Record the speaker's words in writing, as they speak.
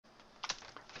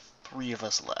3 of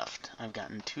us left. I've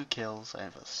gotten 2 kills. I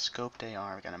have a scoped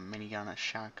AR, I've got a minigun, a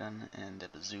shotgun, and a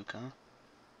bazooka.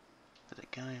 There's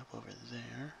a guy up over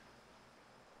there.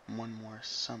 One more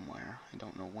somewhere. I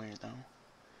don't know where though.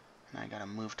 And I gotta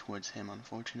move towards him,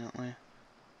 unfortunately.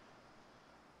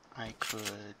 I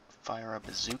could fire a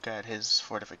bazooka at his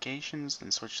fortifications,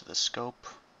 then switch to the scope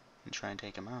and try and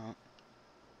take him out.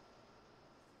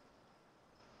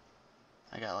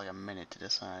 I got like a minute to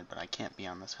decide, but I can't be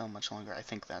on this hill much longer. I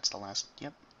think that's the last.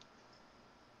 Yep.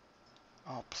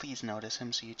 Oh, please notice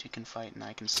him so you two can fight and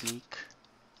I can sneak.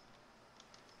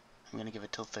 I'm gonna give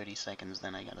it till 30 seconds,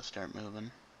 then I gotta start moving.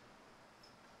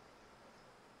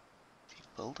 Is he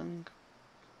building?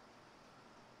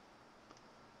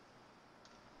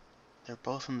 They're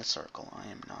both in the circle. I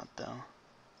am not, though.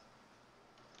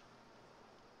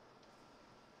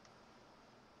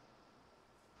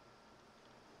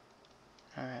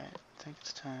 Alright, I think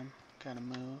it's time. Gotta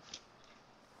move.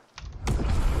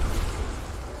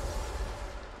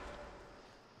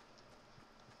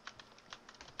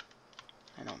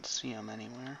 I don't see him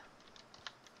anywhere.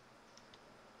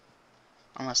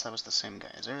 Unless that was the same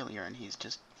guy as earlier and he's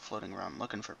just floating around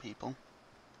looking for people.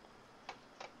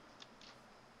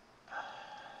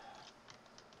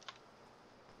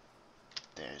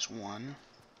 There's one.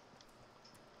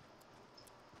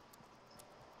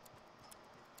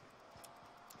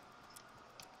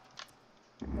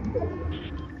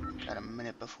 Got a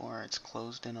minute before it's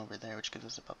closed in over there, which gives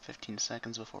us about 15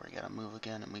 seconds before we gotta move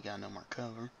again, and we got no more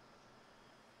cover.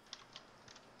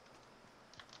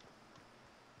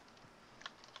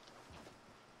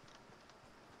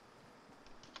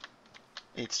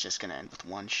 It's just gonna end with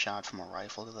one shot from a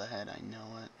rifle to the head, I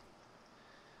know it.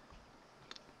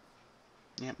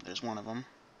 Yep, there's one of them.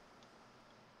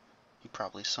 He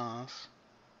probably saw us.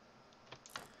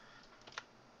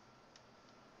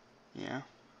 Yeah.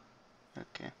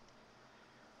 Okay.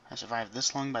 I survived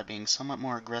this long by being somewhat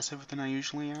more aggressive than I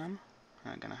usually am.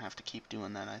 I'm gonna have to keep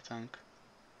doing that, I think.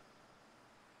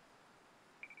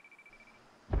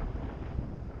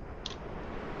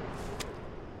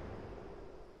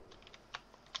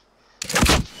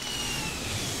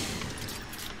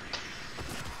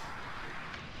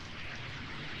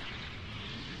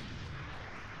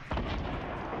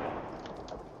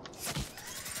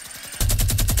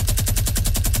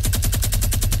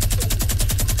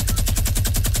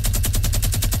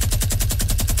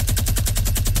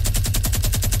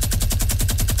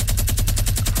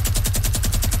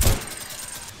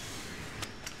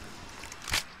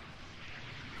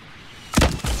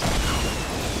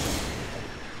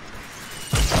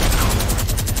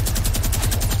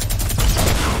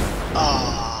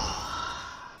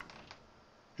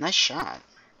 Nice shot.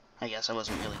 I guess I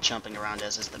wasn't really jumping around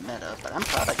as is the meta, but I'm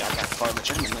proud I got that far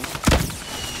legitimately.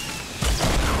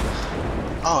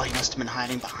 Oh, he must have been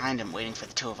hiding behind him, waiting for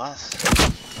the 2 of us.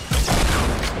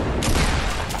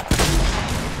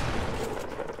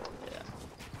 Yeah.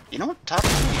 You know what? Top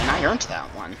 3, and I earned that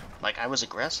one. Like, I was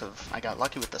aggressive. I got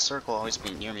lucky with the circle always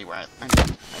being near me where I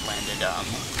landed,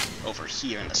 over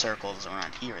here, and the circle's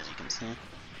around here, as you can see.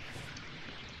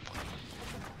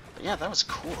 But yeah, that was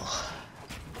cool.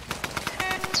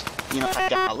 You know, if I'd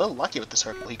gotten a little lucky with the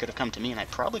circle, he could have come to me, and I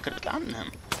probably could have gotten him.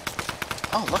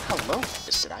 Oh, look how low he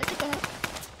is. Did I do that?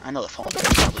 I know the fall better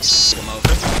probably sit him over.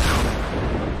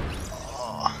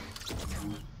 Oh.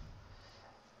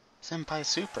 Senpai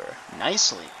Super.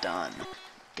 Nicely done.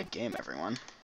 Good game, everyone.